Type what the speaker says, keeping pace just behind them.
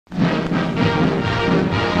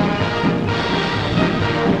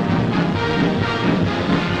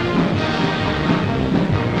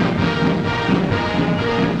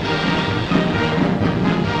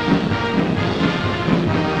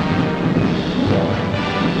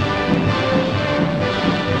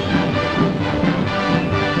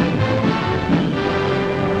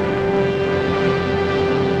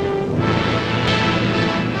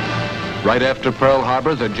Right after Pearl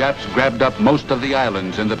Harbor, the Japs grabbed up most of the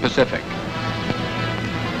islands in the Pacific.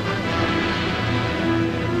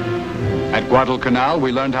 At Guadalcanal,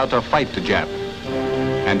 we learned how to fight the Jap,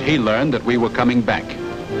 and he learned that we were coming back.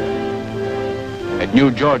 At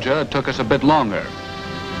New Georgia, it took us a bit longer,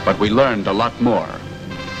 but we learned a lot more.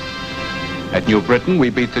 At New Britain, we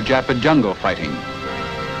beat the Jap at jungle fighting.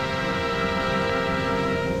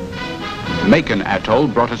 Macon Atoll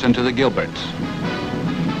brought us into the Gilberts.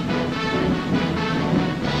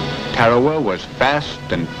 Tarawa was fast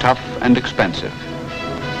and tough and expensive.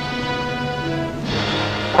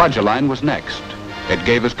 Kwajalein was next. It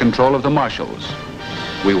gave us control of the Marshalls.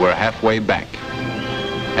 We were halfway back.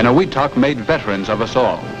 And Owetok made veterans of us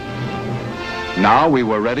all. Now we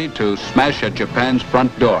were ready to smash at Japan's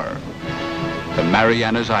front door, the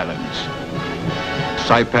Marianas Islands,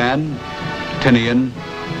 Saipan, Tinian,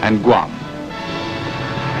 and Guam.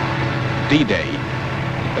 D-Day,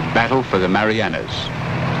 the battle for the Marianas.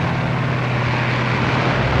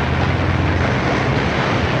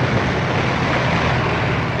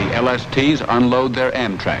 The LSTs unload their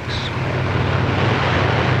Amtraks.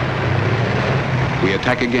 We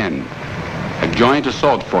attack again, a joint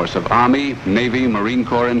assault force of Army, Navy, Marine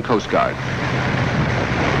Corps, and Coast Guard.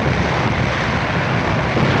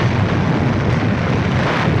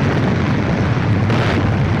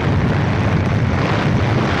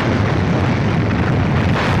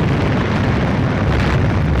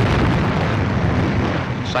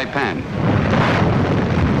 Saipan.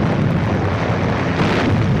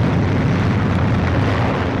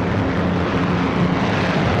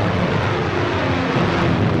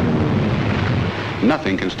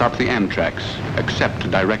 Nothing can stop the Amtraks except a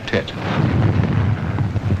direct hit.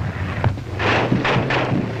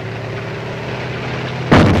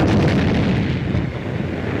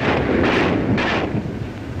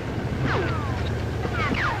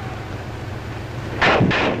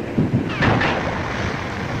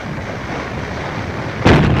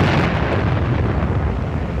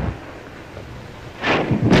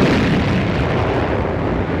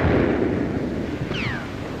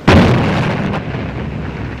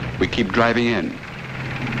 We keep driving in.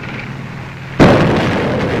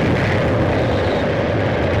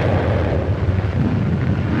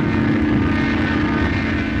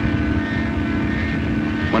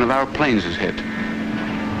 One of our planes is hit.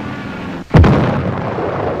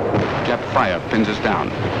 Jap fire pins us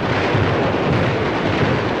down.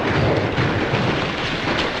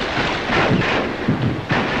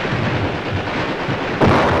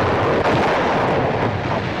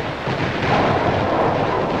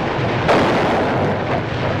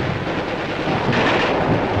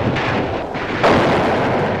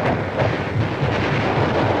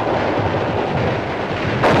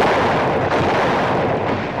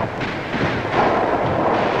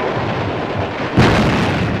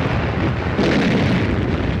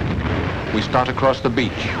 We start across the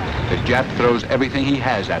beach. The Jap throws everything he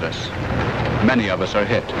has at us. Many of us are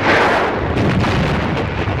hit.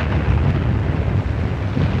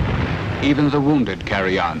 Even the wounded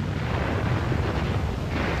carry on.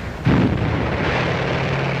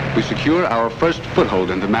 We secure our first foothold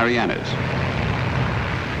in the Marianas.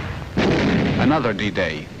 Another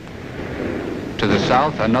D-Day. To the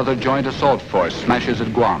south, another joint assault force smashes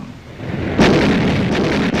at Guam.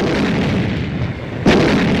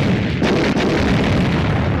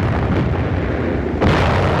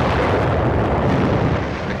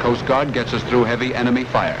 Coast Guard gets us through heavy enemy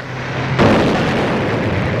fire.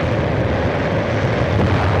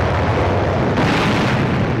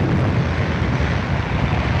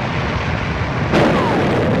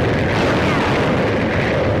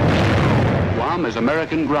 Guam is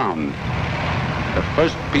American ground. The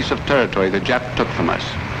first piece of territory the Jap took from us.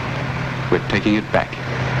 We're taking it back.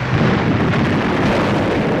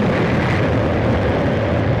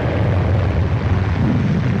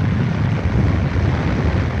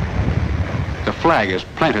 The flag is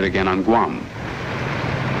planted again on Guam.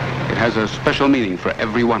 It has a special meaning for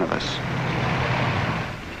every one of us.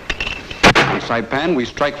 On Saipan, we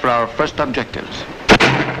strike for our first objectives.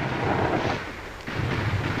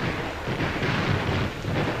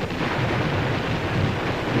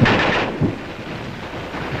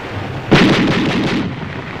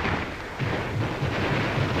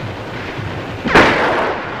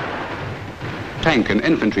 Tank and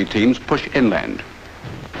infantry teams push inland.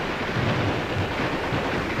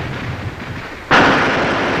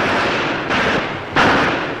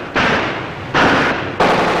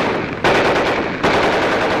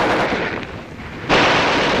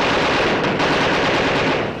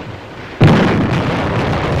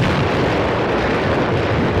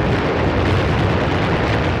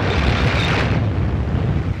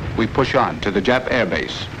 push on to the Jap air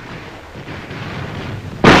base.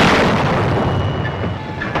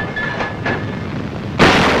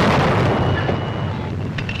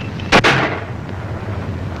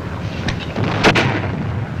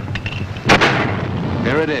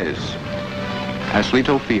 There it is,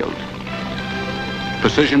 Aslito Field.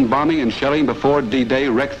 Precision bombing and shelling before D-Day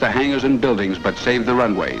wrecked the hangars and buildings but saved the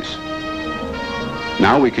runways.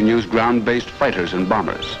 Now we can use ground-based fighters and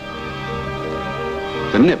bombers.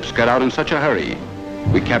 The Nips got out in such a hurry,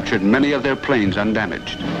 we captured many of their planes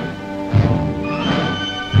undamaged.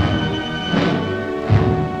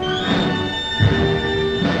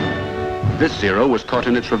 This Zero was caught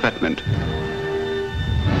in its revetment.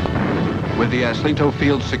 With the Aslito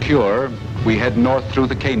Field secure, we head north through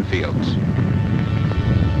the cane fields.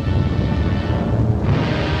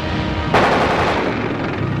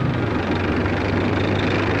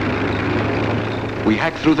 We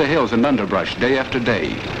hack through the hills and underbrush day after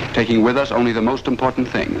day, taking with us only the most important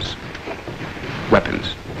things: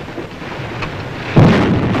 weapons.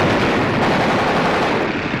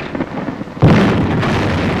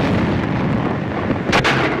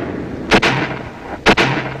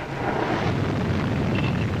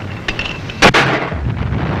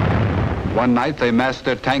 One night they massed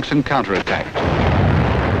their tanks and counterattacked.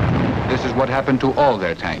 This is what happened to all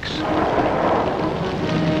their tanks.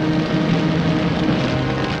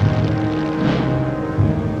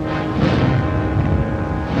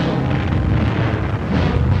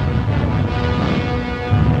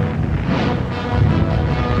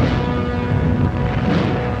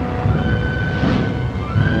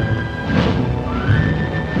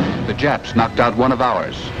 The Japs knocked out one of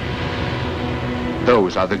ours.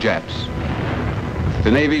 Those are the Japs. The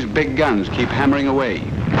Navy's big guns keep hammering away.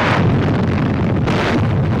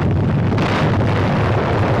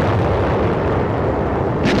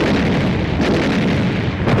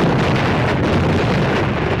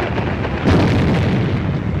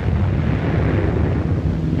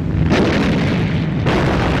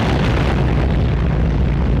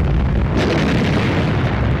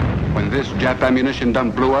 When this Jap ammunition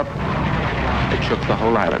dump blew up, it shook the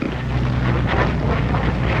whole island.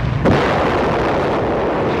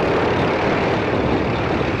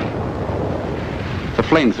 The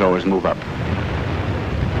flamethrowers move up.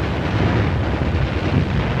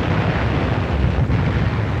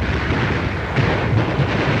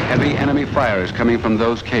 Heavy enemy fire is coming from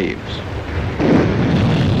those caves.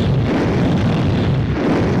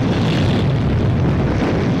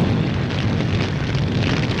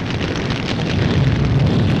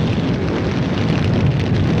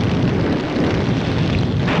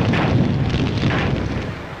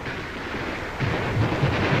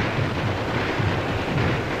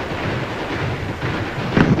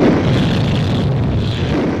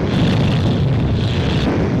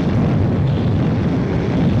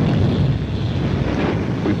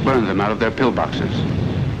 Burn them out of their pillboxes.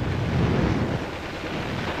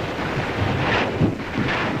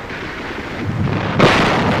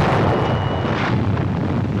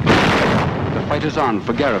 The fight is on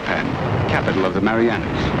for Garapan, capital of the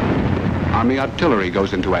Marianas. Army artillery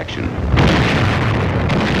goes into action.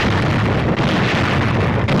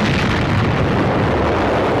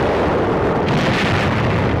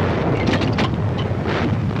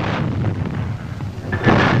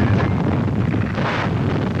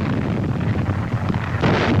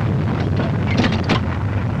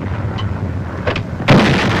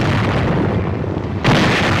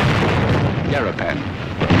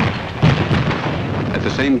 At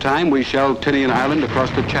the same time, we shell Tinian Island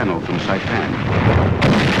across the channel from Saipan.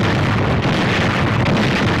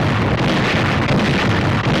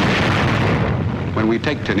 When we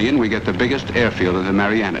take Tinian, we get the biggest airfield of the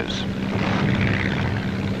Marianas.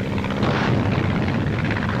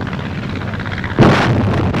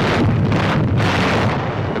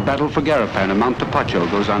 The battle for Garapan and Mount Tapacho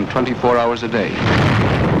goes on 24 hours a day.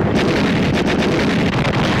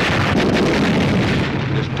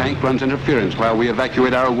 Tank runs interference while we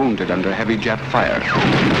evacuate our wounded under heavy Jap fire.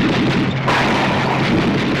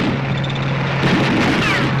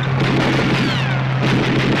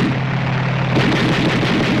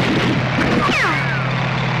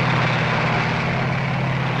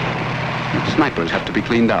 Snipers have to be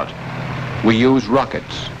cleaned out. We use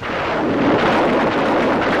rockets.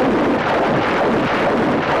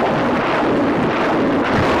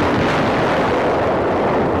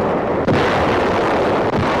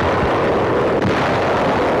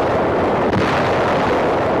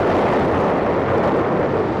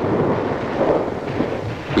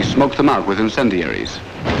 We smoke them out with incendiaries.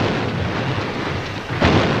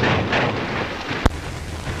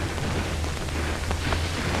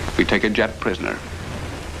 We take take a Jap prisoner.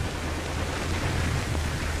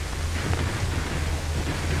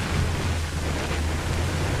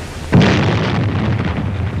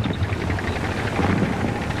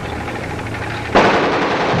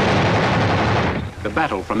 The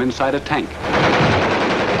battle from inside a tank.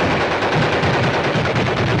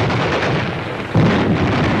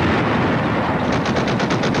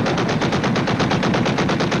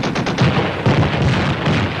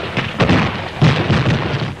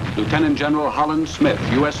 Lieutenant General Holland Smith,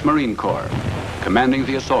 U.S. Marine Corps, commanding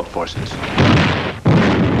the assault forces.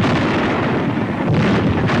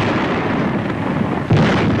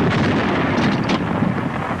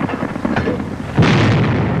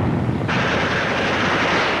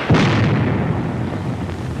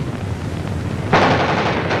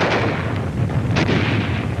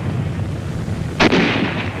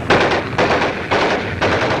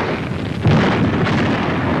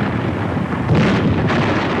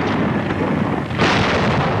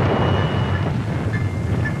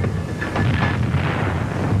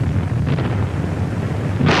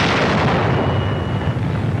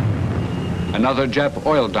 Another Jap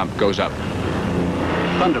oil dump goes up.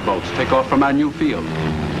 Thunderbolts take off from our new field.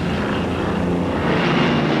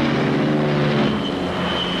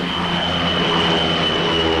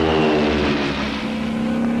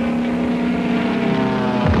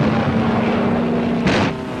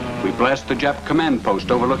 We blast the Jap command post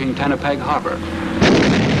overlooking Tanapag Harbor.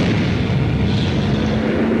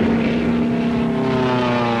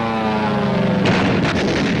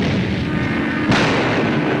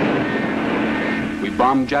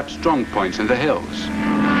 Bomb Jap strong points in the hills.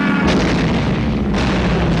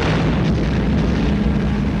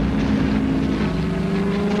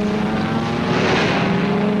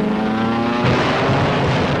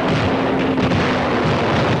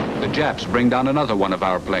 The Japs bring down another one of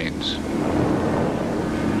our planes.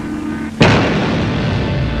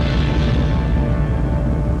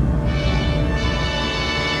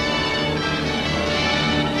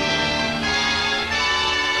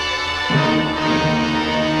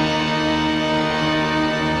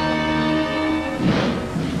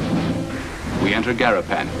 We enter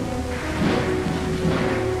Garapan.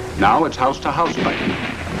 Now it's house-to-house fighting.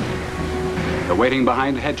 They're waiting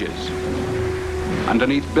behind hedges,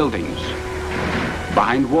 underneath buildings,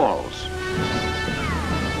 behind walls,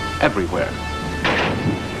 everywhere.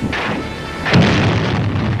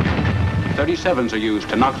 37s are used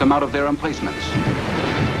to knock them out of their emplacements.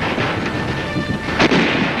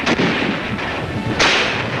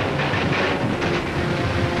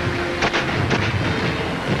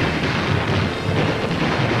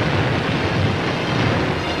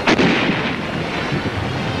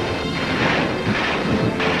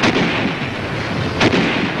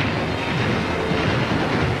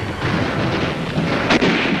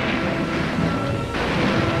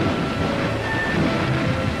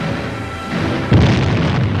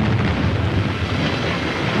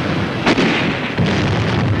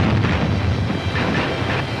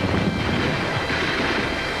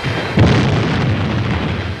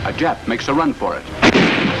 Jap makes a run for it.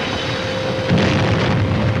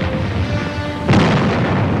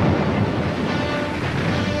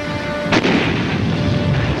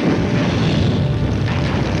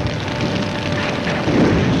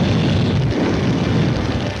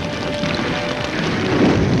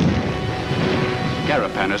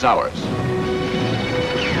 Garapan is ours.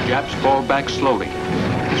 Japs fall back slowly.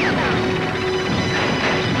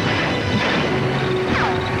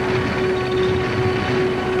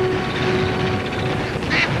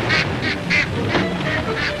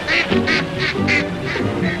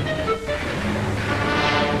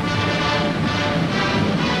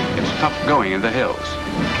 Tough going in the hills.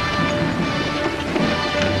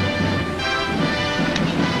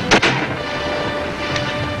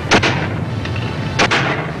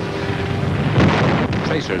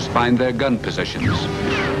 Tracers find their gun positions.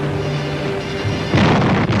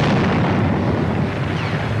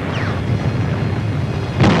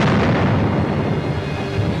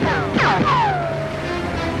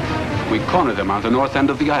 We corner them on the north end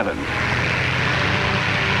of the island.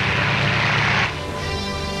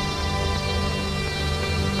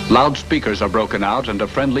 Loudspeakers are broken out and a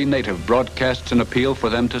friendly native broadcasts an appeal for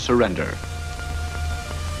them to surrender.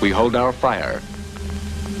 We hold our fire.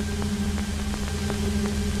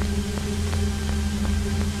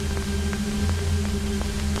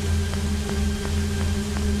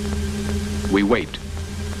 We wait.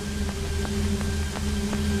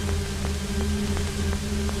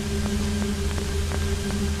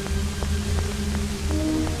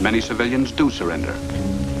 Many civilians do surrender.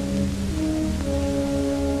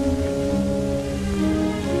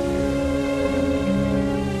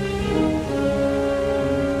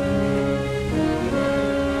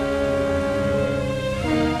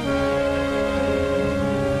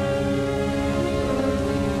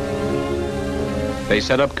 They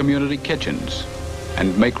set up community kitchens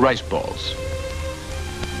and make rice balls.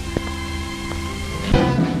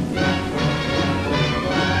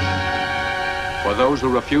 For those who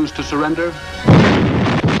refuse to surrender,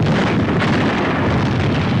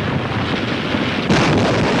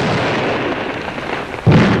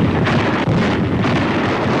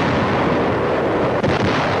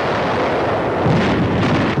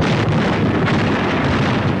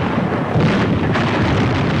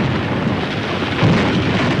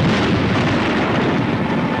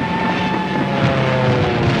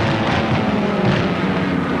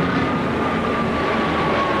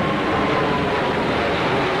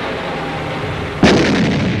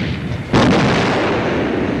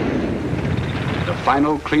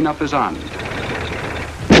 final cleanup is on.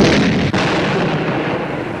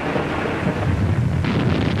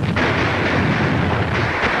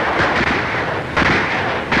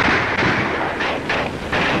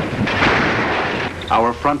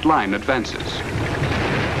 Our front line advances.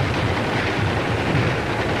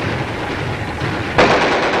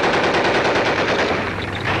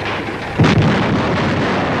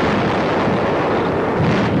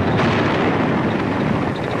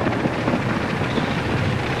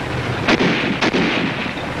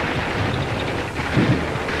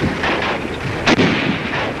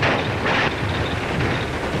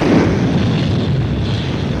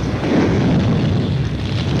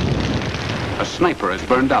 Sniper is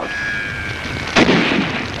burned out.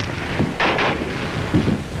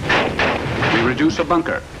 We reduce a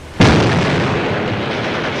bunker.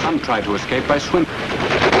 Some try to escape by swim.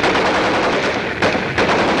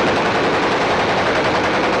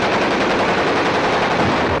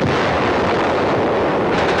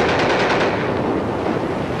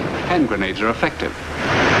 Hand grenades are effective.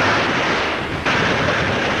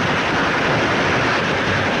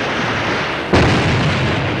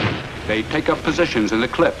 They take up positions in the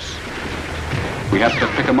cliffs. We have to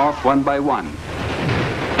pick them off one by one.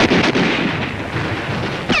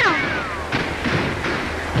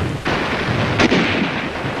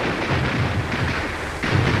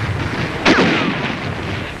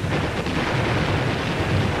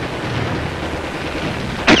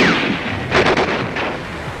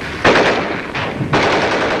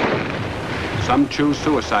 Some choose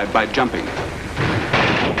suicide by jumping.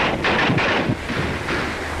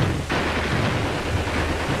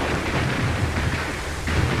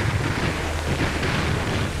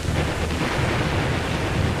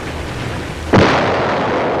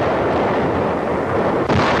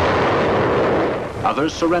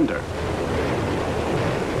 Others surrender.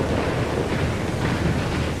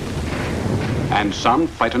 And some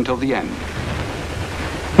fight until the end.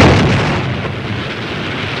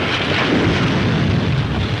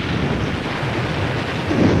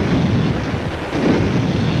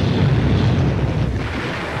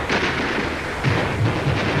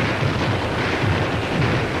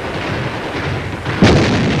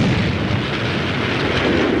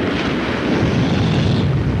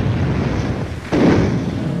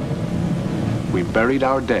 Buried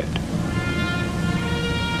our dead.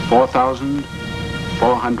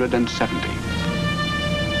 4,470.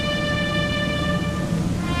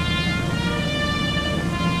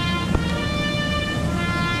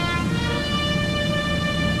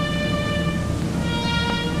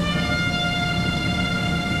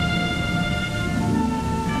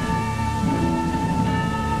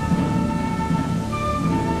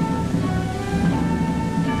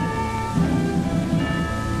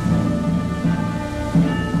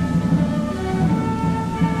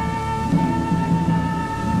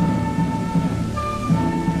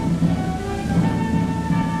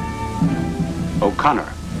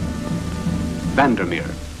 O'Connor, Vandermeer,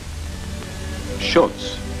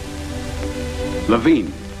 Schultz,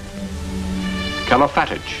 Levine,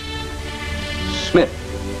 Kalafatich, Smith,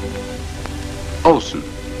 Olson.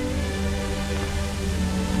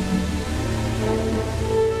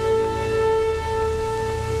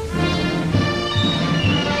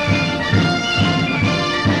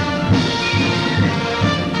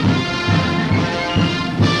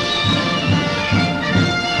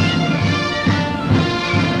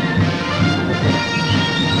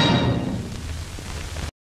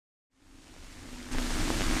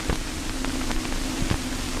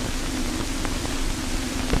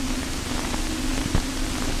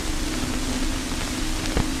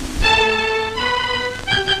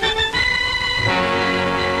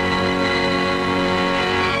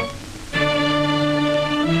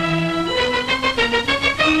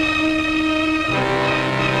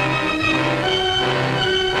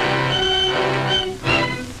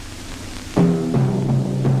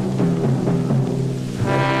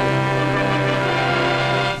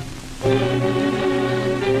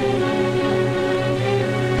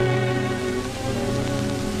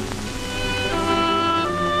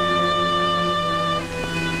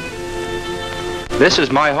 This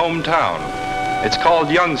is my hometown. It's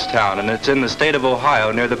called Youngstown, and it's in the state of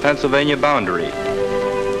Ohio near the Pennsylvania boundary.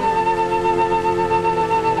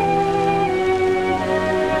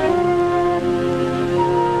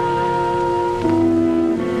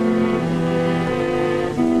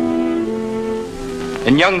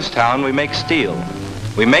 In Youngstown, we make steel.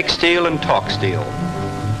 We make steel and talk steel.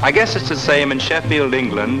 I guess it's the same in Sheffield,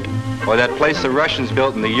 England, or that place the Russians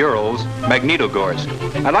built in the Urals, Magnitogorsk.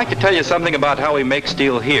 I'd like to tell you something about how we make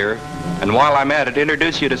steel here, and while I'm at it,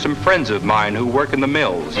 introduce you to some friends of mine who work in the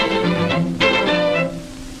mills.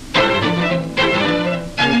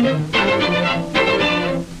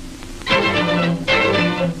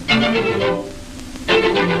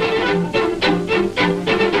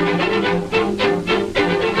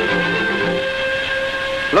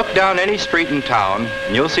 Look down any street in town,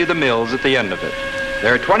 and you'll see the mills at the end of it.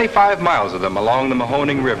 There are 25 miles of them along the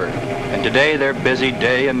Mahoning River, and today they're busy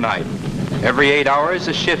day and night. Every 8 hours,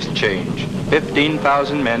 the shifts change.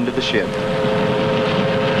 15,000 men to the shift.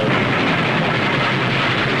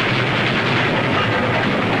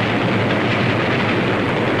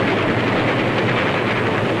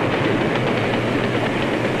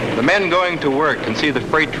 The men going to work can see the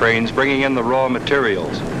freight trains bringing in the raw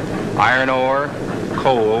materials: iron ore,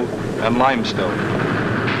 coal, and limestone.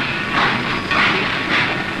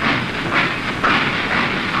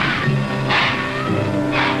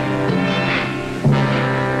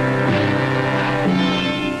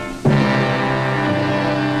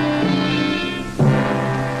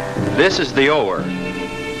 This is the ore.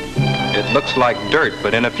 It looks like dirt,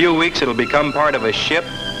 but in a few weeks it'll become part of a ship,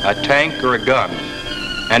 a tank, or a gun.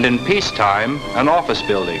 And in peacetime, an office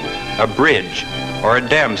building, a bridge, or a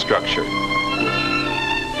dam structure.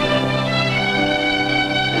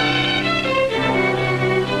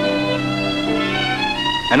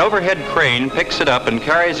 An overhead crane picks it up and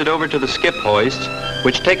carries it over to the skip hoists,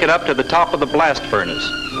 which take it up to the top of the blast furnace.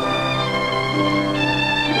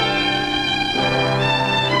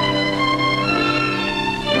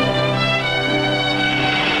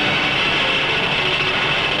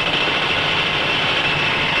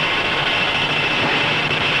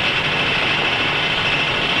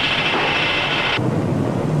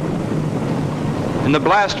 In the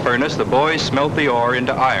blast furnace, the boys smelt the ore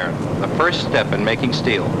into iron, the first step in making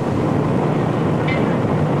steel.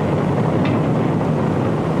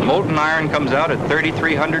 Molten iron comes out at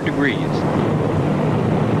 3,300 degrees.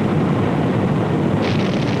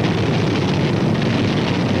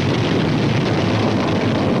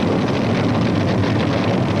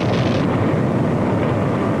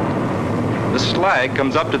 The slag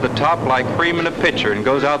comes up to the top like cream in a pitcher and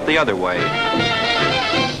goes out the other way.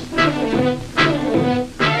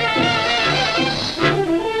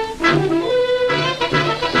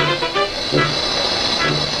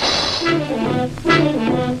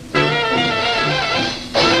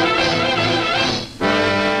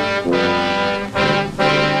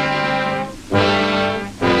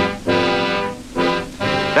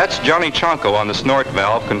 That's Johnny Chonko on the snort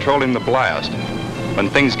valve controlling the blast. When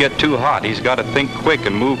things get too hot, he's got to think quick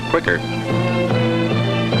and move quicker.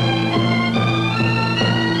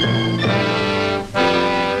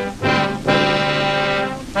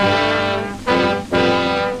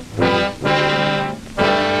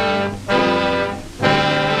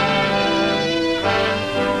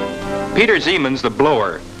 Peter Zeman's the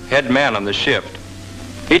blower, head man on the shift.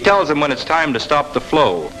 He tells them when it's time to stop the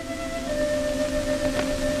flow.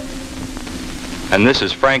 And this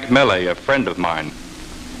is Frank Mele, a friend of mine.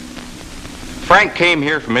 Frank came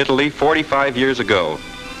here from Italy 45 years ago.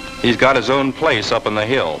 He's got his own place up on the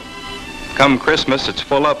hill. Come Christmas, it's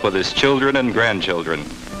full up with his children and grandchildren.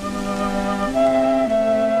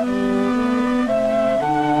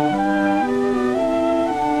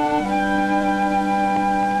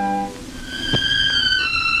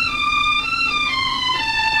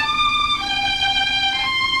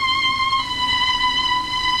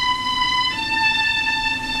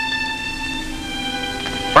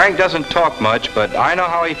 Frank doesn't talk much, but I know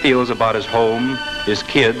how he feels about his home, his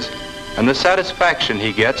kids, and the satisfaction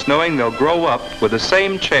he gets knowing they'll grow up with the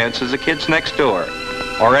same chance as the kids next door,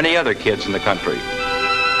 or any other kids in the country.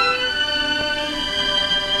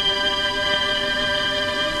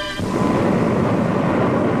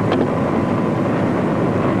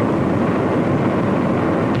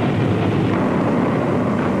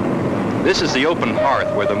 This is the open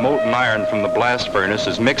hearth where the molten iron from the blast furnace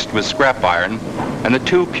is mixed with scrap iron and the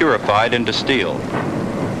two purified into steel.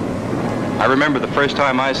 I remember the first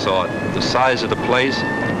time I saw it, the size of the place,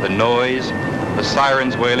 the noise, the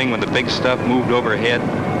sirens wailing when the big stuff moved overhead,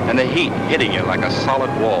 and the heat hitting you like a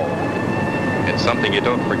solid wall. It's something you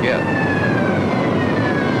don't forget.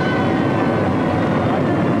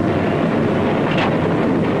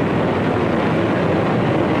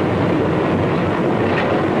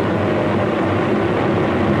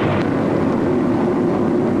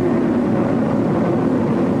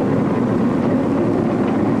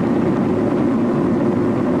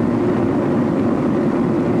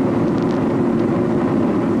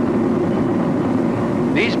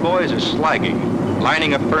 boys are slagging,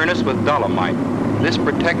 lining a furnace with dolomite. This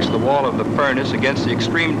protects the wall of the furnace against the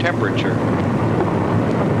extreme temperature.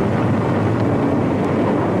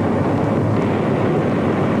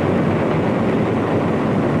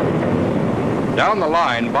 Down the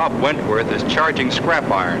line, Bob Wentworth is charging scrap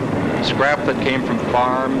iron, scrap that came from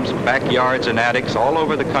farms, backyards, and attics all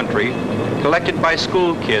over the country, collected by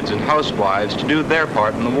school kids and housewives to do their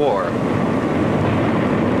part in the war.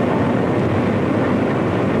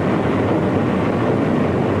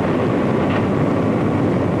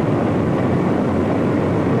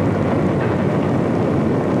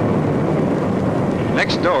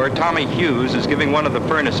 Next door, Tommy Hughes is giving one of the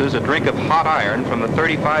furnaces a drink of hot iron from the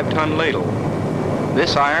 35-ton ladle.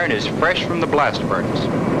 This iron is fresh from the blast furnace.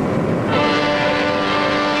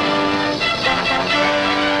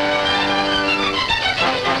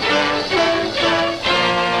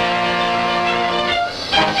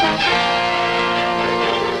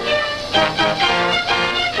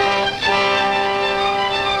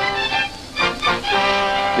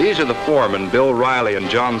 These are the foremen, Bill Riley and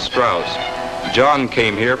John Strauss. John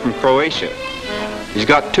came here from Croatia. He's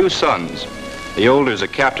got 2 sons. The older is a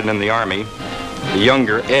captain in the Army. The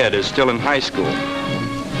younger, Ed, is still in high school.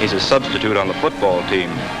 He's a substitute on the football team.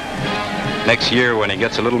 Next year, when he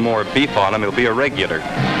gets a little more beef on him, he'll be a regular.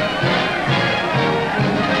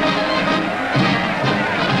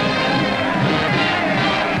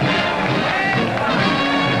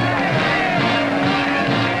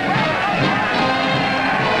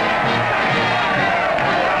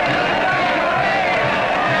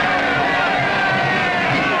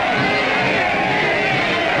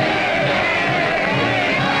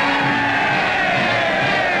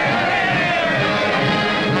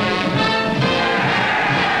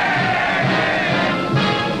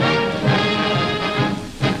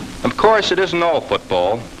 Of course, it isn't all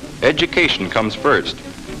football. Education comes first.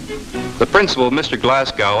 The principal, Mr.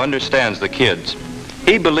 Glasgow, understands the kids.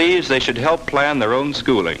 He believes they should help plan their own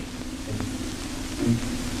schooling.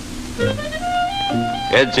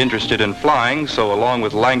 Ed's interested in flying, so along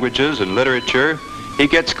with languages and literature, he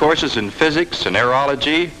gets courses in physics and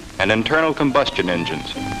aerology and internal combustion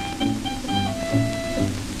engines.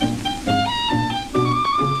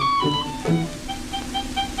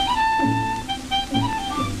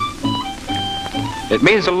 It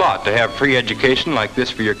means a lot to have free education like this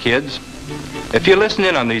for your kids. If you listen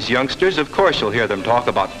in on these youngsters, of course you'll hear them talk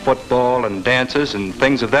about football and dances and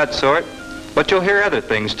things of that sort, but you'll hear other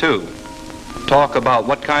things too. Talk about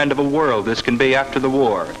what kind of a world this can be after the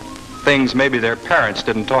war. Things maybe their parents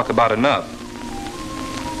didn't talk about enough.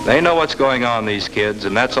 They know what's going on, these kids,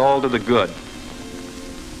 and that's all to the good.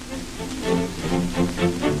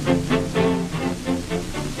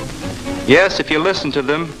 Yes, if you listen to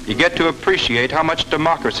them, you get to appreciate how much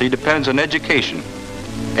democracy depends on education.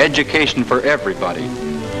 Education for everybody.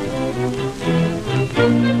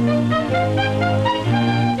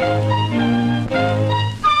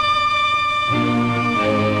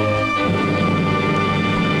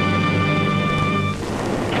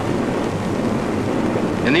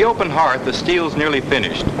 In the open hearth, the steel's nearly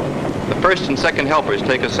finished. The first and second helpers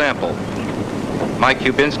take a sample. Mike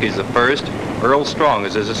Hubinski's the first. Earl Strong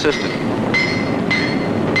is his assistant.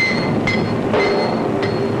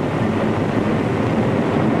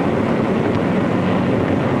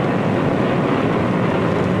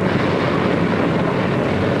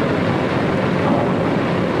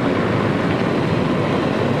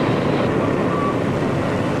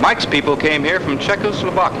 Mike's people came here from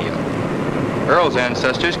Czechoslovakia. Earl's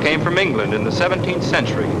ancestors came from England in the 17th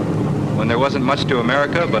century, when there wasn't much to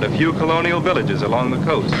America but a few colonial villages along the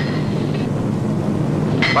coast.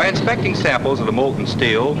 By inspecting samples of the molten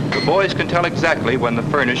steel, the boys can tell exactly when the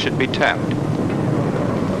furnace should be tapped.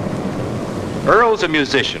 Earl's a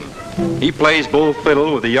musician. He plays bull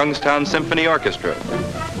fiddle with the Youngstown Symphony Orchestra.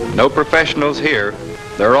 No professionals here.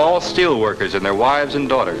 They're all steel workers and their wives and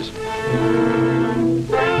daughters.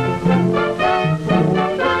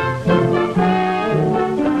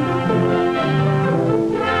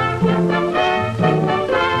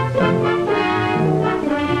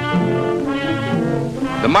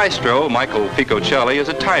 The maestro, Michael Ficocelli, is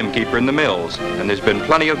a timekeeper in the mills, and there's been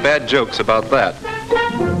plenty of bad jokes about that.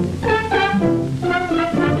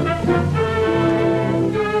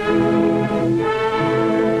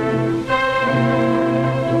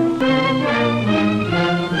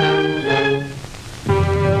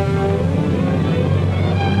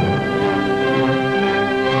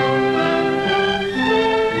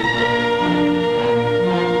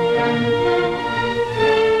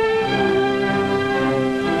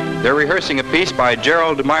 They're rehearsing a piece by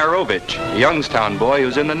Gerald Meyrovich, a Youngstown boy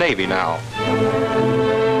who's in the Navy now.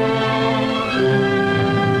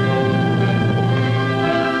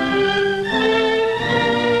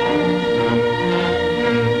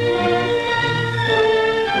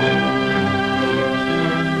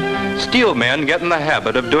 Steel men get in the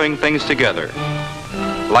habit of doing things together,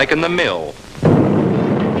 like in the mill.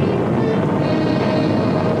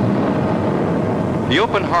 The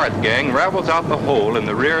open hearth gang ravels out the hole in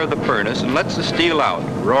the rear of the furnace and lets the steel out,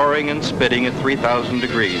 roaring and spitting at 3,000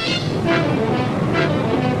 degrees.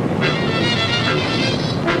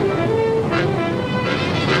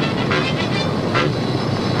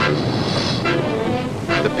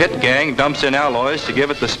 The pit gang dumps in alloys to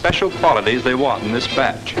give it the special qualities they want in this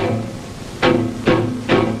batch.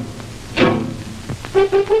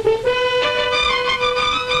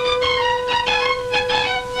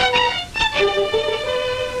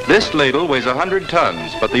 This ladle weighs 100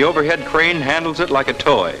 tons, but the overhead crane handles it like a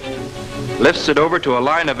toy. Lifts it over to a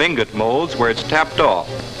line of ingot molds where it's tapped off.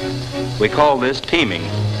 We call this teaming.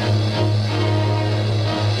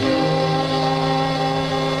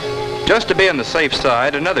 Just to be on the safe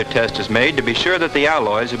side, another test is made to be sure that the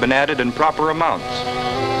alloys have been added in proper amounts.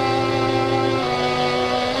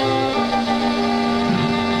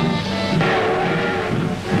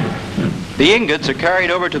 The ingots are carried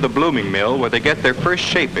over to the blooming mill where they get their first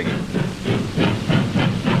shaping.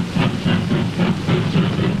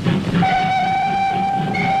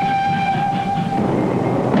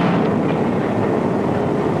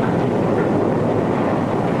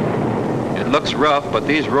 It looks rough, but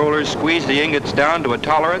these rollers squeeze the ingots down to a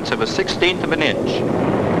tolerance of a 1/16 of an inch.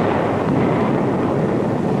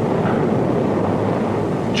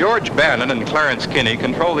 George Bannon and Clarence Kinney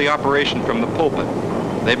control the operation from the pulpit.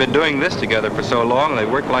 They've been doing this together for so long, they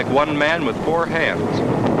work like one man with 4 hands.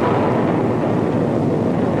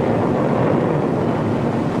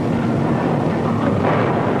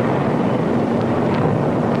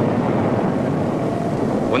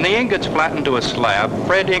 When the ingots flatten to a slab,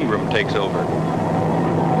 Fred Ingram takes over.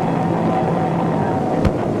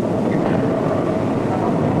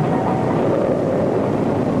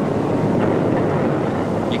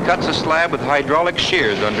 He cuts a slab with hydraulic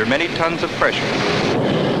shears under many tons of pressure.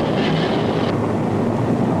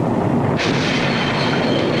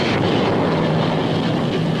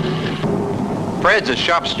 Fred's a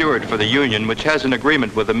shop steward for the union, which has an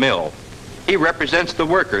agreement with the mill. He represents the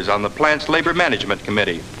workers on the plant's labor management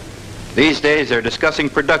committee. These days they're discussing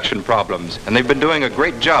production problems, and they've been doing a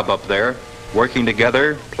great job up there, working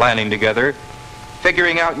together, planning together,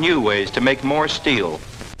 figuring out new ways to make more steel.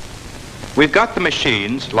 We've got the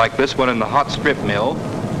machines, like this one in the hot strip mill,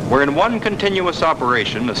 where in one continuous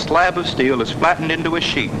operation a slab of steel is flattened into a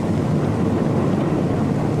sheet.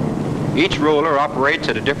 Each roller operates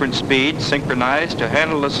at a different speed, synchronized to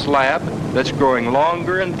handle a slab that's growing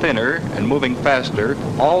longer and thinner and moving faster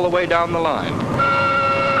all the way down the line.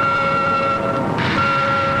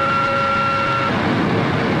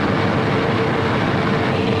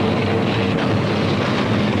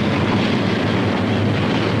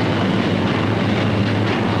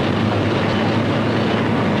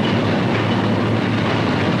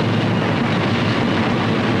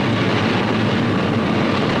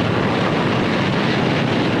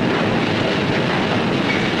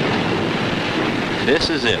 This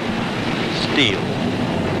is it, steel.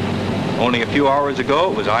 Only a few hours ago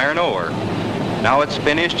it was iron ore. Now it's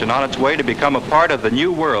finished and on its way to become a part of the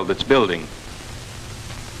new world it's building.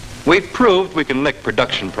 We've proved we can lick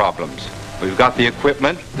production problems. We've got the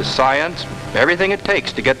equipment, the science, everything it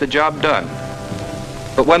takes to get the job done.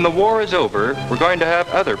 But when the war is over, we're going to have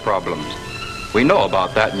other problems. We know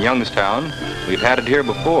about that in Youngstown. We've had it here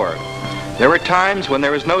before. There were times when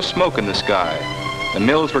there was no smoke in the sky. The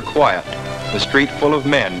mills were quiet. The street full of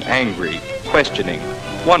men, angry, questioning,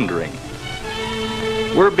 wondering.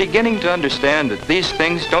 We're beginning to understand that these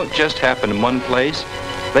things don't just happen in one place,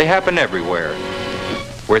 they happen everywhere.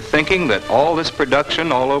 We're thinking that all this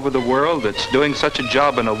production all over the world that's doing such a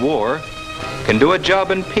job in a war can do a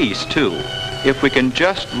job in peace too, if we can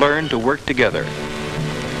just learn to work together.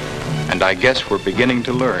 And I guess we're beginning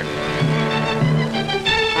to learn.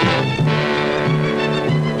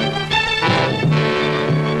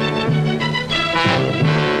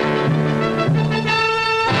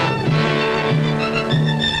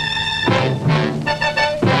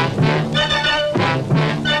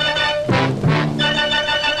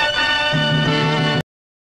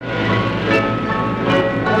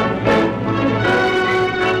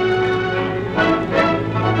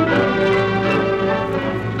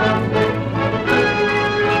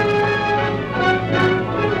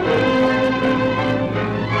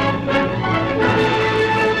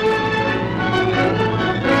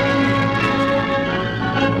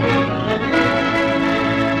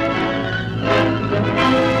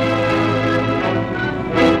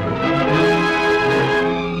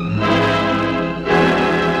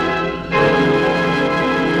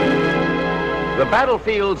 The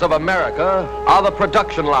battlefields of America are the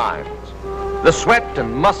production lines. The sweat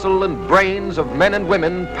and muscle and brains of men and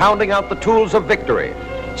women pounding out the tools of victory,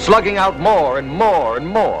 slugging out more and more and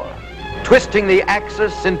more, twisting the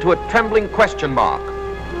axis into a trembling question mark.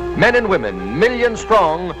 Men and women, millions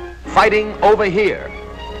strong, fighting over here.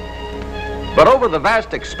 But over the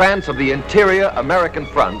vast expanse of the interior American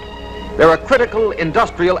front, there are critical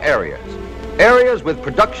industrial areas. Areas with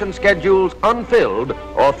production schedules unfilled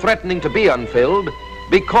or threatening to be unfilled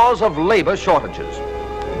because of labor shortages.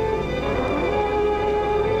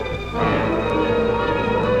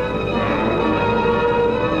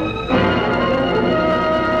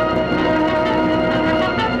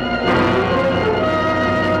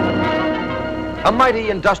 A mighty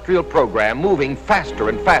industrial program moving faster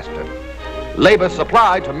and faster. Labor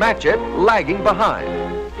supply to match it lagging behind.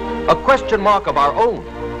 A question mark of our own.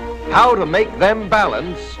 How to make them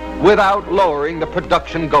balance without lowering the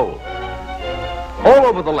production goal. All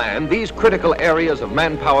over the land, these critical areas of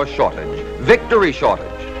manpower shortage, victory shortage,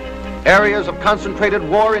 areas of concentrated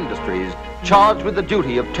war industries charged with the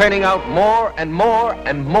duty of turning out more and more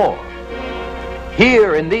and more.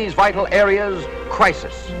 Here in these vital areas,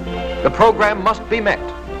 crisis. The program must be met.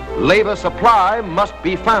 Labor supply must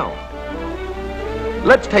be found.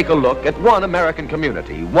 Let's take a look at one American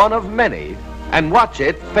community, one of many, and watch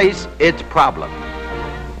it face its problem.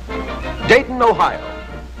 Dayton, Ohio,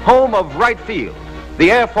 home of Wright Field, the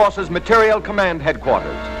Air Force's Materiel Command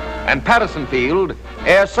Headquarters, and Patterson Field,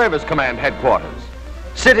 Air Service Command Headquarters.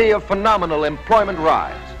 City of phenomenal employment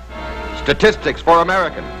rise. Statistics for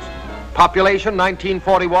Americans. Population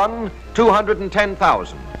 1941,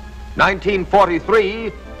 210,000.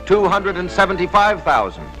 1943,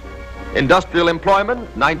 275,000. Industrial employment,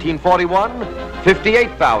 1941,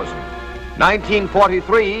 58,000.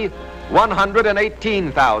 1943,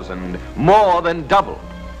 118,000, more than double.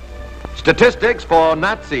 Statistics for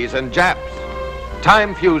Nazis and Japs.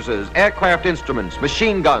 Time fuses, aircraft instruments,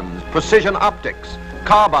 machine guns, precision optics,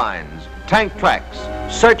 carbines, tank tracks,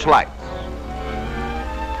 searchlights.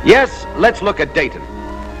 Yes, let's look at Dayton.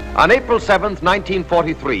 On April 7th,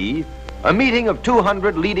 1943, a meeting of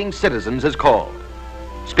 200 leading citizens is called.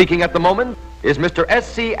 Speaking at the moment is Mr.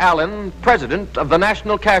 S.C. Allen, president of the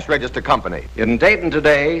National Cash Register Company. In Dayton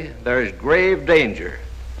today, there is grave danger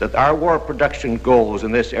that our war production goals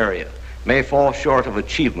in this area may fall short of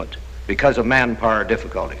achievement because of manpower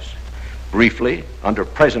difficulties. Briefly, under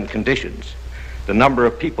present conditions, the number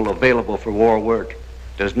of people available for war work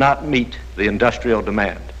does not meet the industrial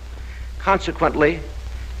demand. Consequently,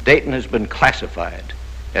 Dayton has been classified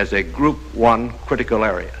as a Group 1 critical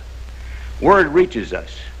area. Word reaches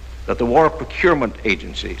us that the war procurement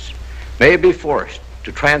agencies may be forced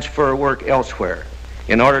to transfer work elsewhere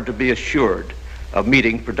in order to be assured of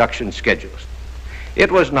meeting production schedules.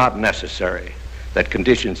 It was not necessary that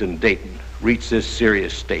conditions in Dayton reach this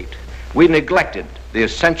serious state. We neglected the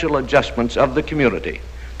essential adjustments of the community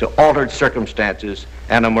to altered circumstances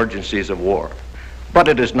and emergencies of war. But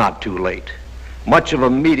it is not too late. Much of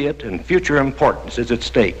immediate and future importance is at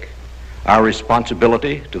stake. Our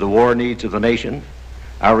responsibility to the war needs of the nation,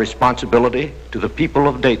 our responsibility to the people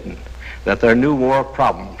of Dayton, that their new war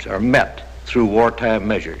problems are met through wartime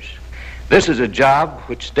measures. This is a job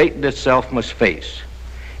which Dayton itself must face.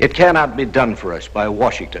 It cannot be done for us by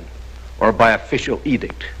Washington or by official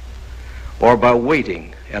edict or by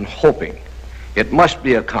waiting and hoping. It must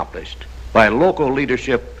be accomplished by local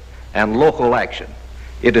leadership and local action.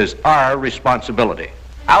 It is our responsibility.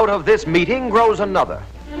 Out of this meeting grows another.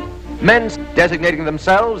 Men designating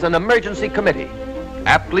themselves an emergency committee,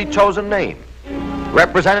 aptly chosen name.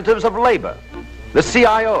 Representatives of labor, the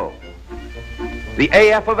CIO, the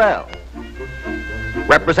AF of L,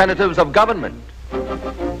 representatives of government,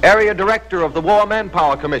 area director of the War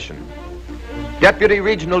Manpower Commission, deputy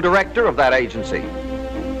regional director of that agency,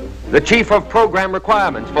 the chief of program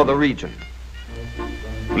requirements for the region,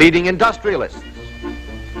 leading industrialists,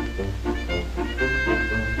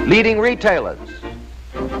 leading retailers,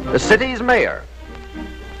 the city's mayor,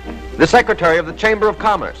 the secretary of the Chamber of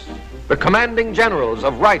Commerce, the commanding generals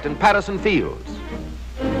of Wright and Patterson Fields.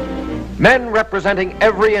 Men representing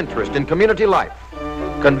every interest in community life,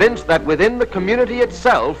 convinced that within the community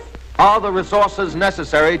itself are the resources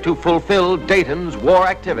necessary to fulfill Dayton's war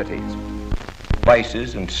activities.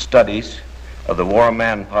 Advices and studies of the War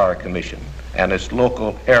Manpower Commission and its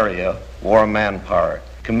local area War Manpower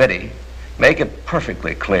Committee make it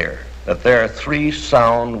perfectly clear that there are three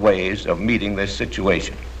sound ways of meeting this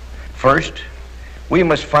situation. First, we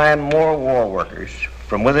must find more war workers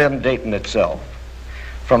from within Dayton itself,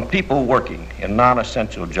 from people working in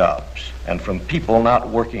non-essential jobs, and from people not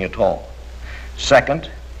working at all. Second,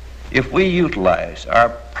 If we utilize our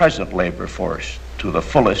present labor force to the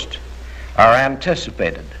fullest, our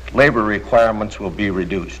anticipated labor requirements will be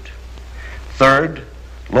reduced. Third,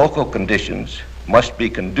 local conditions must be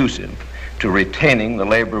conducive to retaining the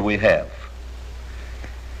labor we have.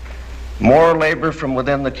 More labor from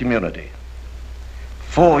within the community,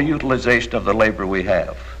 full utilization of the labor we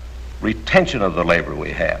have, retention of the labor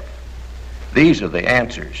we have. These are the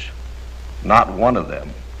answers, not one of them,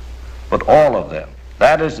 but all of them.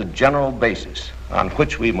 That is the general basis on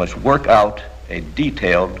which we must work out a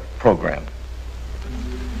detailed program.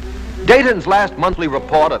 Dayton's last monthly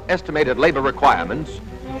report of estimated labor requirements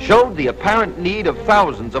showed the apparent need of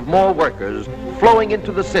thousands of more workers flowing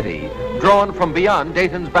into the city, drawn from beyond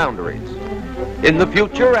Dayton's boundaries. In the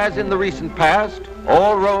future, as in the recent past,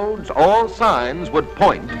 all roads, all signs would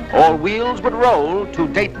point, all wheels would roll to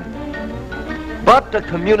Dayton. But a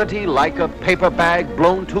community like a paper bag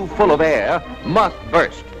blown too full of air must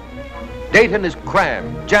burst. Dayton is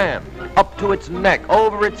crammed, jammed, up to its neck,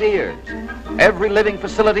 over its ears. Every living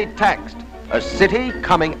facility taxed, a city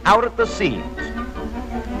coming out at the seams.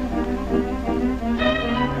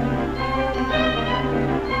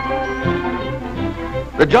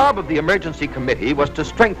 The job of the Emergency Committee was to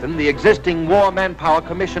strengthen the existing War Manpower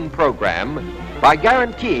Commission program by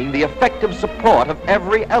guaranteeing the effective support of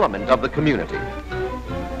every element of the community.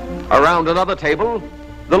 Around another table,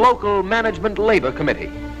 the local Management Labor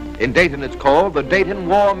Committee, in Dayton it's called the Dayton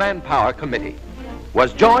War Manpower Committee,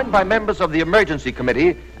 was joined by members of the Emergency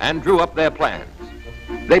Committee and drew up their plans.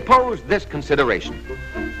 They posed this consideration: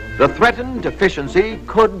 the threatened deficiency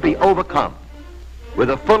could be overcome. With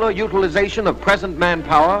a fuller utilization of present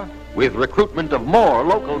manpower, with recruitment of more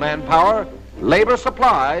local manpower, labor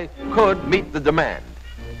supply could meet the demand.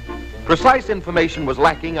 Precise information was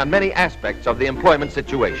lacking on many aspects of the employment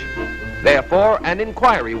situation. Therefore, an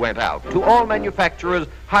inquiry went out to all manufacturers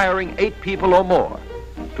hiring 8 people or more,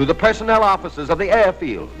 to the personnel offices of the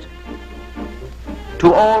airfields,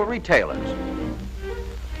 to all retailers.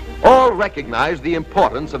 All recognized the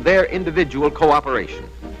importance of their individual cooperation.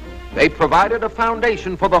 They provided a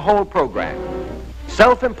foundation for the whole program.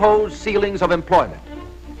 Self-imposed ceilings of employment,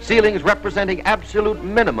 ceilings representing absolute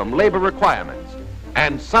minimum labor requirements,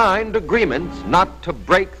 and signed agreements not to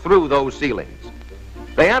break through those ceilings.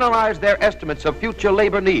 They analyzed their estimates of future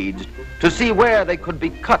labor needs to see where they could be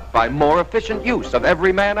cut by more efficient use of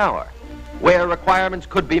every man-hour, where requirements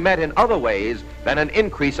could be met in other ways than an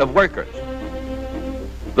increase of workers.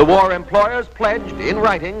 The war employers pledged in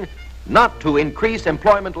writing not to increase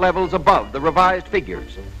employment levels above the revised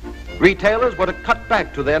figures. Retailers were to cut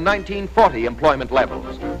back to their 1940 employment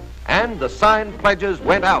levels, and the signed pledges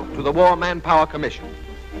went out to the War Manpower Commission.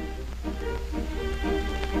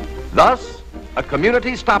 Thus, a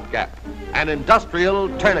community stopgap, an industrial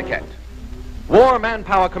tourniquet. War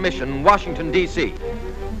Manpower Commission, Washington, D.C.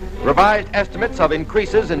 Revised estimates of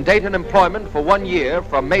increases in Dayton employment for 1 year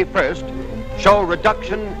from May 1st show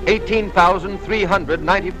reduction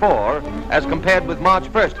 18,394 as compared with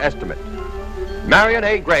March 1st estimate. Marion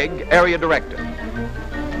A. Gregg, Area Director.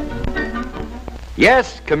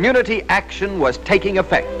 Yes, community action was taking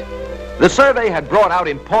effect. The survey had brought out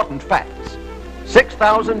important facts.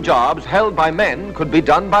 6,000 jobs held by men could be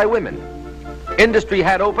done by women. Industry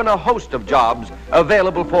had opened a host of jobs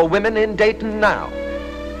available for women in Dayton now.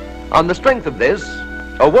 On the strength of this,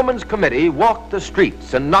 a woman's committee walked the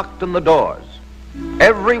streets and knocked on the doors.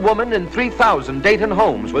 Every woman in 3,000 Dayton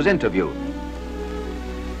homes was interviewed.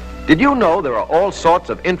 Did you know there are all sorts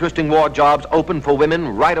of interesting war jobs open for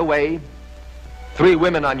women right away? 3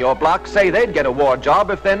 women on your block say they'd get a war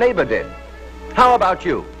job if their neighbor did. How about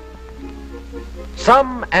you?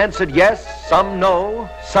 Some answered yes, some no,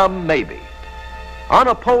 some maybe. On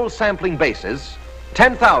a poll sampling basis,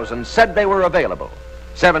 10,000 said they were available.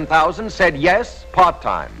 7,000 said yes,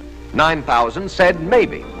 part-time. 9,000 said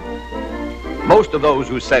maybe. Most of those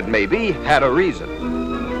who said maybe had a reason.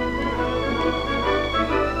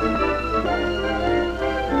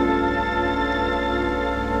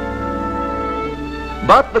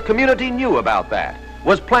 But the community knew about that,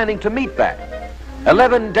 was planning to meet that.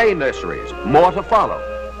 11 day nurseries, more to follow.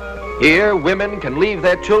 Here, women can leave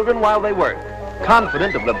their children while they work,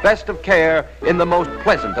 confident of the best of care in the most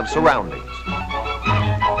pleasant of surroundings.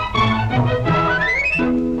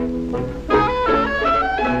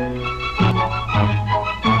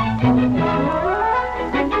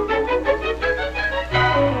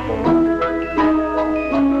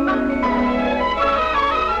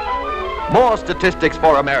 More statistics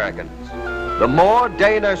for Americans. The more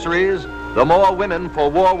day nurseries, the more women for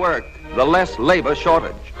war work, the less labor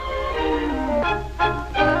shortage.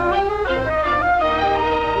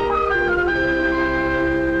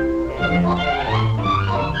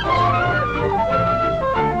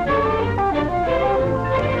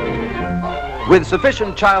 With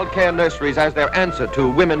sufficient child care nurseries as their answer to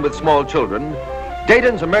women with small children,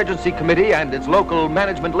 Dayton's Emergency Committee and its local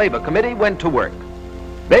Management Labor Committee went to work.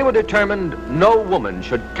 They were determined no woman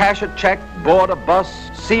should cash a check, board a bus,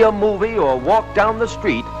 see a movie, or walk down the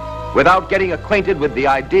street without getting acquainted with the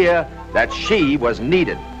idea that she was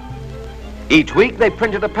needed. Each week they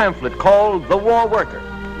printed a pamphlet called The War Worker.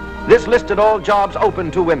 This listed all jobs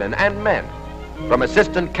open to women and men, from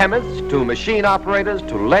assistant chemists to machine operators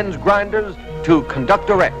to lens grinders to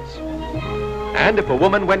conductorettes. And if a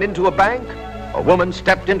woman went into a bank, a woman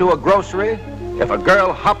stepped into a grocery, if a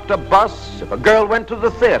girl hopped a bus, if a girl went to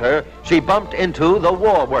the theater, she bumped into the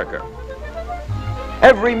war worker.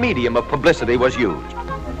 Every medium of publicity was used.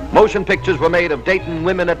 Motion pictures were made of Dayton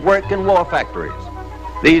women at work in war factories.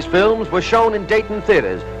 These films were shown in Dayton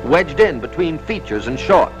theaters, wedged in between features and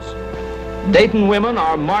shorts. Dayton women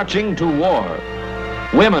are marching to war.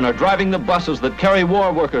 Women are driving the buses that carry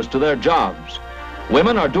war workers to their jobs.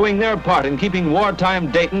 Women are doing their part in keeping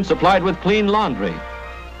wartime Dayton supplied with clean laundry.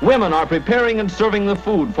 Women are preparing and serving the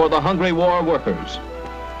food for the hungry war workers.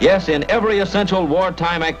 Yes, in every essential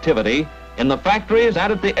wartime activity, in the factories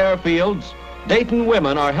and at the airfields, Dayton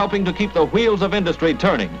women are helping to keep the wheels of industry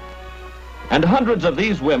turning. And hundreds of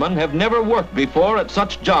these women have never worked before at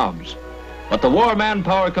such jobs. But the War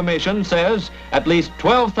Manpower Commission says at least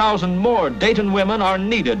 12,000 more Dayton women are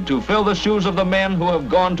needed to fill the shoes of the men who have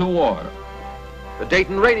gone to war. The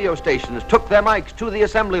Dayton radio stations took their mics to the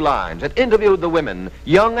assembly lines and interviewed the women,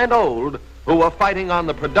 young and old, who were fighting on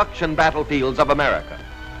the production battlefields of America.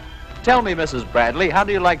 Tell me, Mrs. Bradley, how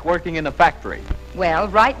do you like working in a factory? Well,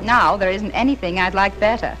 right now, there isn't anything I'd like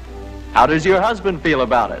better. How does your husband feel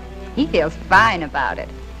about it? He feels fine about it.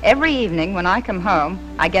 Every evening when I come home,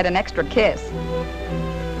 I get an extra kiss.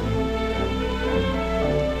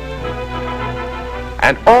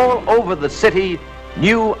 And all over the city,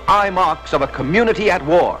 new eye marks of a community at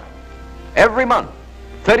war. Every month,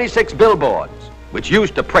 36 billboards, which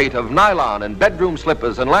used to prate of nylon and bedroom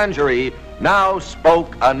slippers and lingerie, now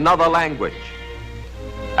spoke another language.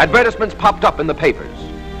 Advertisements popped up in the papers.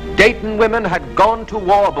 Dayton women had gone to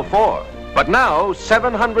war before, but now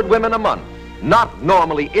 700 women a month, not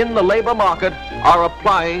normally in the labor market, are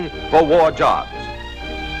applying for war jobs.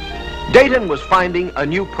 Dayton was finding a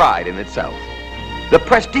new pride in itself. The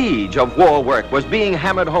prestige of war work was being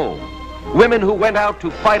hammered home. Women who went out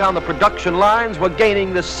to fight on the production lines were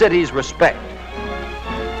gaining the city's respect.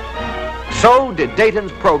 So did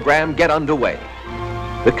Dayton's program get underway.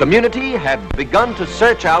 The community had begun to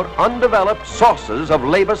search out undeveloped sources of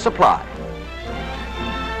labor supply.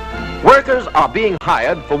 Workers are being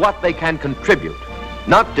hired for what they can contribute,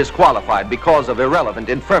 not disqualified because of irrelevant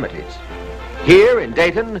infirmities. Here in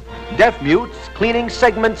Dayton, deaf mutes cleaning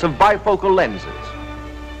segments of bifocal lenses.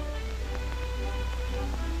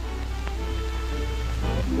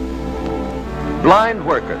 Blind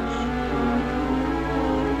workers.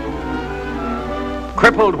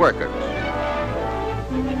 Crippled workers.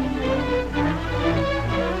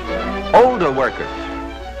 Older workers.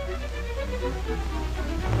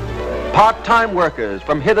 Part-time workers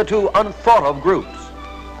from hitherto unthought-of groups.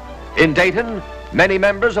 In Dayton, many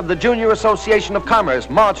members of the Junior Association of Commerce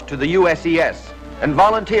marched to the USES and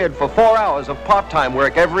volunteered for 4 hours of part-time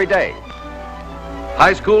work every day.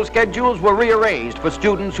 High school schedules were rearranged for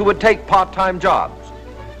students who would take part-time jobs.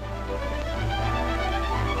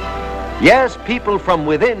 Yes, people from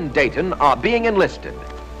within Dayton are being enlisted.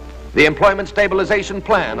 The Employment Stabilization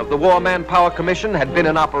Plan of the War Manpower Commission had been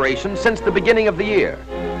in operation since the beginning of the year.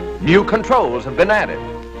 New controls have been added.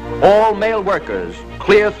 All male workers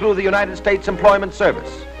clear through the United States Employment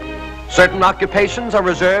Service. Certain occupations are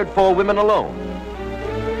reserved for women alone.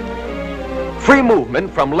 Free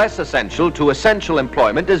movement from less essential to essential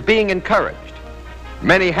employment is being encouraged.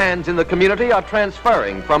 Many hands in the community are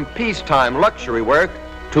transferring from peacetime luxury work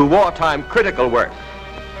to wartime critical work.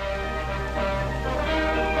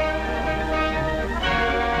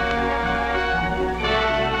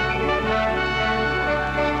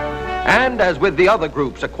 And as with the other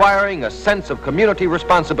groups acquiring a sense of community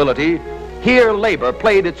responsibility, here labor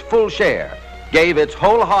played its full share, gave its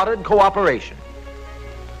wholehearted cooperation.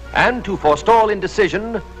 And to forestall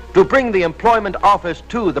indecision, to bring the employment office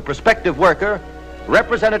to the prospective worker,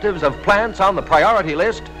 representatives of plants on the priority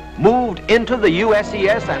list moved into the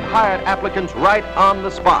USES and hired applicants right on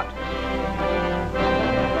the spot.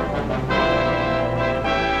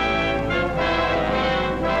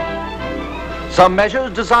 Some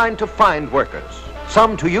measures designed to find workers,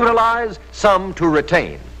 some to utilize, some to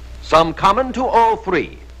retain, some common to all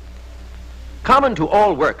three. Common to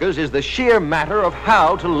all workers is the sheer matter of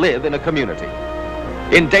how to live in a community.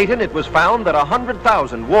 In Dayton, it was found that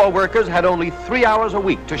 100,000 war workers had only 3 hours a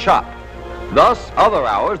week to shop. Thus, other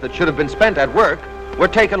hours that should have been spent at work were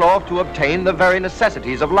taken off to obtain the very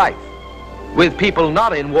necessities of life. With people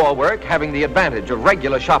not in war work having the advantage of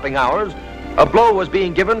regular shopping hours, a blow was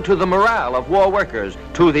being given to the morale of war workers,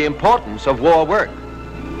 to the importance of war work.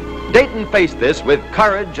 Dayton faced this with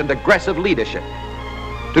courage and aggressive leadership.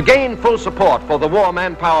 To gain full support for the War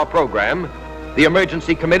Manpower Program, the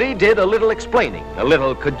Emergency Committee did a little explaining, a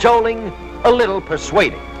little cajoling, a little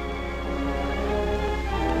persuading.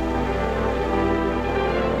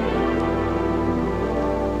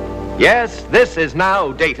 Yes, this is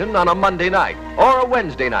now Dayton on a Monday night or a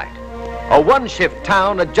Wednesday night. A one-shift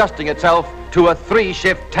town adjusting itself to a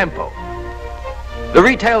three-shift tempo. The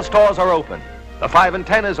retail stores are open. The 5 and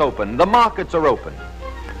 10 is open. The markets are open.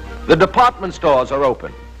 The department stores are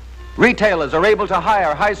open. Retailers are able to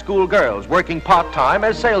hire high school girls working part-time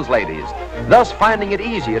as sales ladies, thus finding it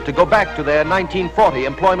easier to go back to their 1940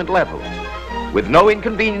 employment levels. With no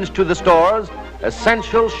inconvenience to the stores,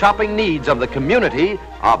 essential shopping needs of the community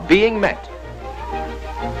are being met.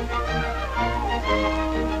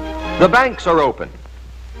 The banks are open.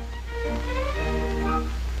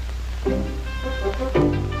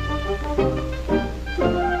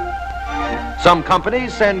 Some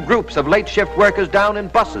companies send groups of late shift workers down in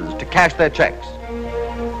buses to cash their checks.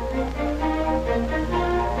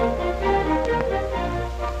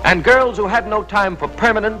 And girls who had no time for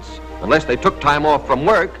permanence, unless they took time off from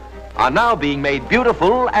work, are now being made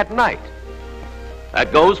beautiful at night.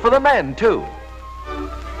 That goes for the men, too.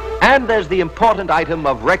 And there's the important item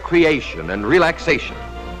of recreation and relaxation.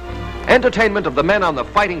 Entertainment of the men on the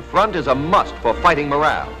fighting front is a must for fighting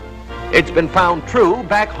morale. It's been found true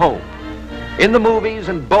back home. In the movies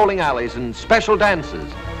and bowling alleys and special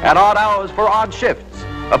dances, at odd hours for odd shifts,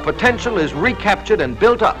 a potential is recaptured and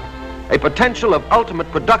built up, a potential of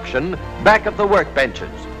ultimate production back at the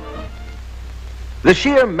workbenches. The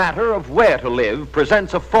sheer matter of where to live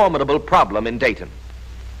presents a formidable problem in Dayton.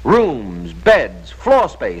 Rooms, beds, floor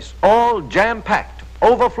space, all jam-packed,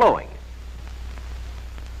 overflowing.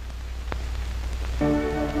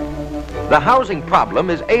 The housing problem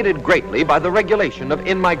is aided greatly by the regulation of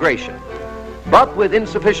in-migration. But with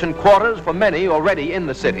insufficient quarters for many already in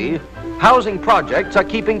the city, housing projects are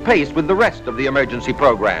keeping pace with the rest of the emergency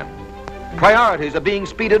program. Priorities are being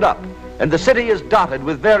speeded up, and the city is dotted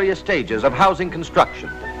with various stages of housing construction.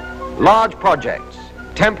 Large projects,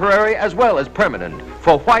 temporary as well as permanent,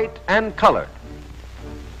 for white and colored.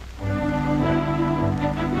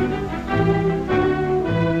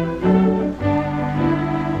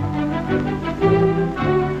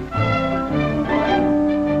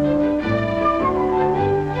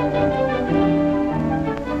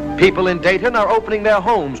 People in Dayton are opening their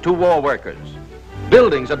homes to war workers.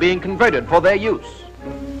 Buildings are being converted for their use.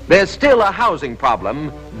 There's still a housing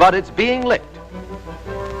problem, but it's being licked.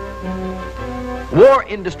 War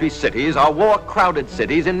industry cities are war-crowded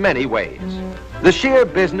cities in many ways. The sheer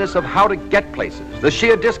business of how to get places, the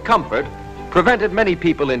sheer discomfort, prevented many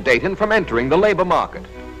people in Dayton from entering the labor market.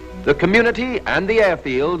 The community and the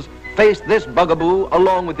airfields faced this bugaboo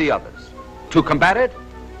along with the others. To combat it,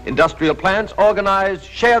 industrial plants organized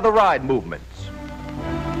share-the-ride movements.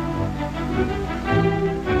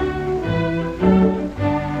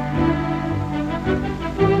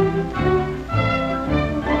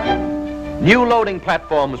 New loading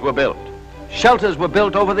platforms were built. Shelters were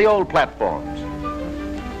built over the old platforms.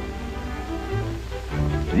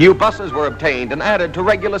 New buses were obtained and added to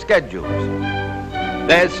regular schedules.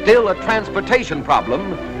 There's still a transportation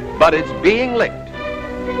problem, but it's being licked.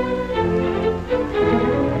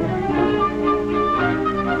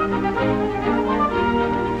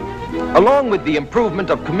 Along with the improvement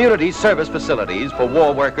of community service facilities for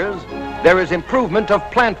war workers, there is improvement of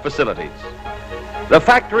plant facilities. The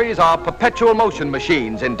factories are perpetual motion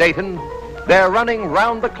machines in Dayton. They're running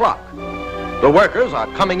round the clock. The workers are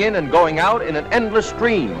coming in and going out in an endless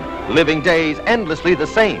stream, living days endlessly the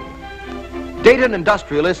same. Dayton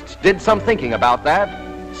industrialists did some thinking about that.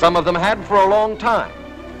 Some of them had for a long time.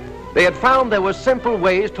 They had found there were simple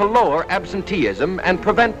ways to lower absenteeism and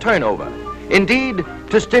prevent turnover. Indeed,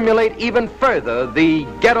 to stimulate even further the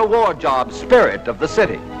get-a-war job spirit of the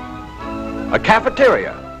city. A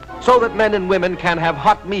cafeteria, so that men and women can have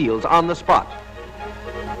hot meals on the spot.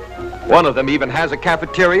 One of them even has a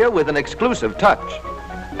cafeteria with an exclusive touch.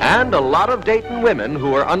 And a lot of Dayton women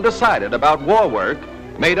who were undecided about war work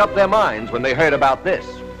made up their minds when they heard about this.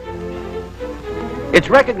 It's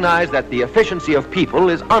recognized that the efficiency of people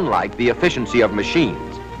is unlike the efficiency of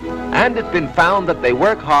machines. And it's been found that they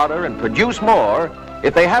work harder and produce more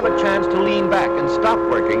if they have a chance to lean back and stop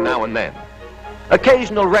working now and then.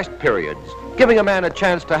 Occasional rest periods, giving a man a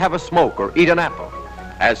chance to have a smoke or eat an apple.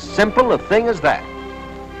 As simple a thing as that.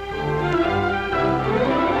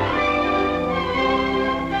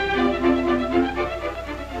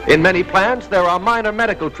 In many plants, there are minor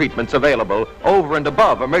medical treatments available over and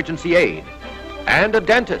above emergency aid, and a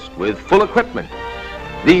dentist with full equipment.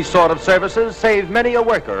 These sort of services save many a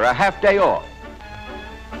worker a half day off.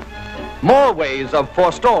 More ways of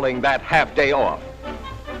forestalling that half day off.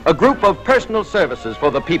 A group of personal services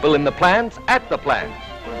for the people in the plants at the plants.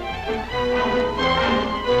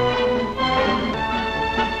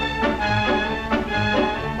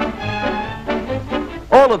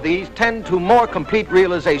 All of these tend to more complete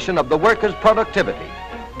realization of the worker's productivity,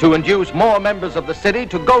 to induce more members of the city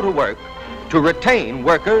to go to work, to retain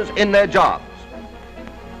workers in their jobs.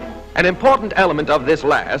 An important element of this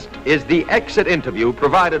last is the exit interview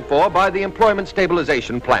provided for by the Employment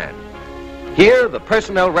Stabilization Plan. Here, the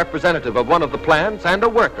personnel representative of one of the plants and a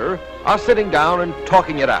worker are sitting down and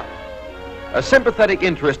talking it out. A sympathetic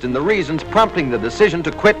interest in the reasons prompting the decision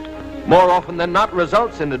to quit more often than not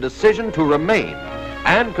results in a decision to remain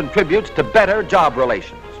and contributes to better job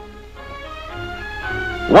relations.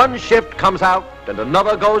 One shift comes out and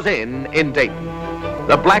another goes in Dayton.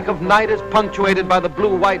 The black of night is punctuated by the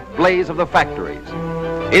blue-white blaze of the factories.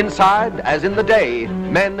 Inside, as in the day,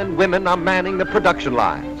 men and women are manning the production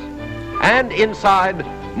lines. And inside,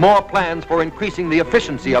 more plans for increasing the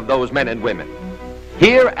efficiency of those men and women.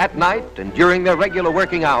 Here at night and during their regular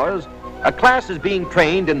working hours, a class is being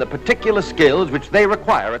trained in the particular skills which they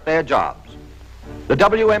require at their jobs. The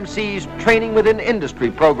WMC's Training Within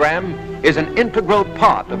Industry program is an integral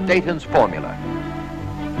part of Dayton's formula.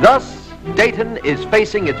 Thus, Dayton is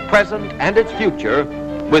facing its present and its future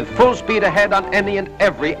with full speed ahead on any and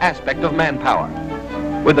every aspect of manpower.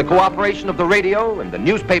 With the cooperation of the radio and the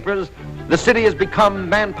newspapers, the city has become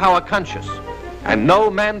manpower conscious, and no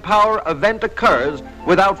manpower event occurs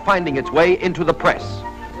without finding its way into the press.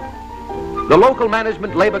 The local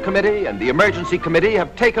management labor committee and the emergency committee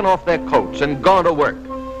have taken off their coats and gone to work,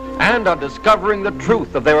 and are discovering the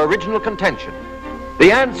truth of their original contention.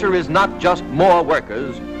 The answer is not just more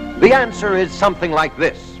workers. The answer is something like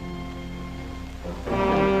this.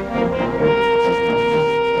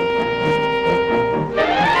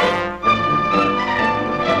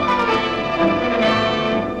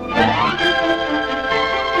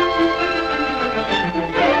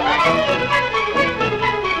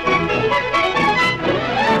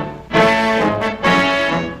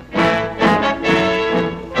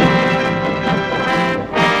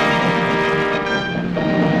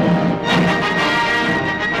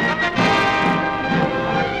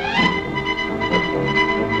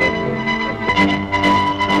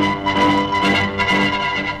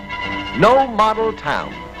 No model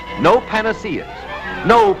town, no panaceas,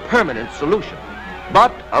 no permanent solution,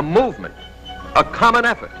 but a movement, a common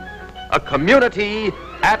effort, a community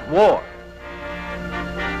at war.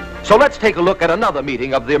 So let's take a look at another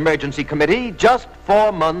meeting of the emergency committee just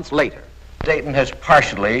 4 months later. Dayton has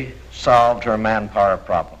partially solved her manpower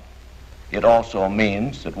problem. It also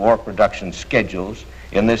means that war production schedules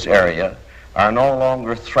in this area are no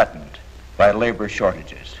longer threatened by labor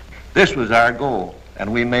shortages. This was our goal,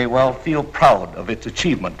 and we may well feel proud of its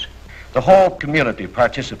achievement. The whole community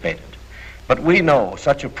participated, but we know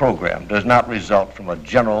such a program does not result from a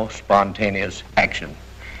general, spontaneous action.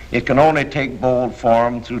 It can only take bold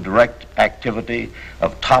form through direct activity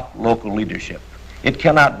of top local leadership. It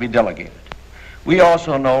cannot be delegated. We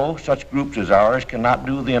also know such groups as ours cannot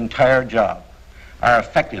do the entire job. Our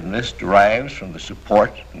effectiveness derives from the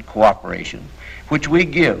support and cooperation which we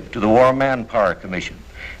give to the War Manpower Commission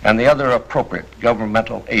and the other appropriate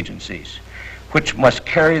governmental agencies, which must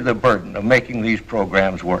carry the burden of making these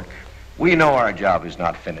programs work. We know our job is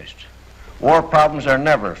not finished. War problems are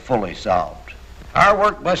never fully solved. Our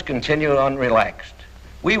work must continue unrelaxed.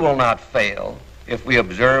 We will not fail if we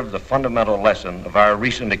observe the fundamental lesson of our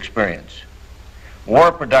recent experience.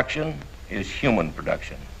 War production is human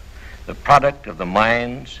production, the product of the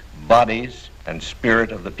minds, bodies, and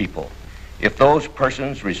spirit of the people. If those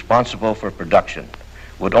persons responsible for production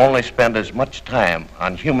would only spend as much time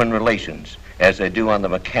on human relations as they do on the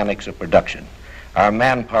mechanics of production, our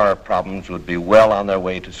manpower problems would be well on their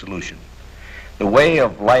way to solution. The way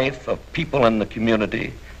of life of people in the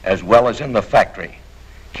community, as well as in the factory,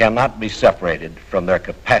 cannot be separated from their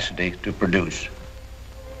capacity to produce.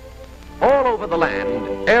 All over the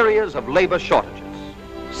land, areas of labor shortages.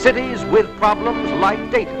 Cities with problems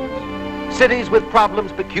like Dayton's. Cities with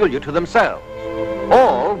problems peculiar to themselves.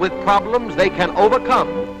 All with problems they can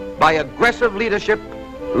overcome by aggressive leadership,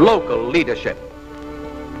 local leadership.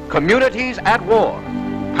 Communities at war,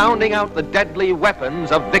 pounding out the deadly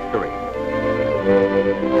weapons of victory.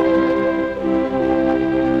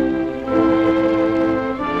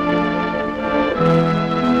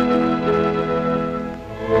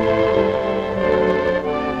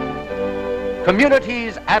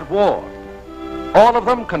 Communities at war, all of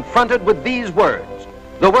them confronted with these words,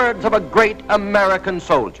 the words of a great American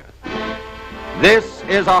soldier. This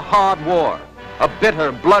is a hard war, a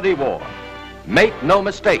bitter, bloody war. Make no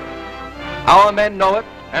mistake, our men know it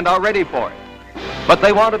and are ready for it. But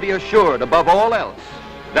they want to be assured, above all else,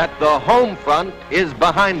 that the home front is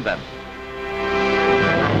behind them.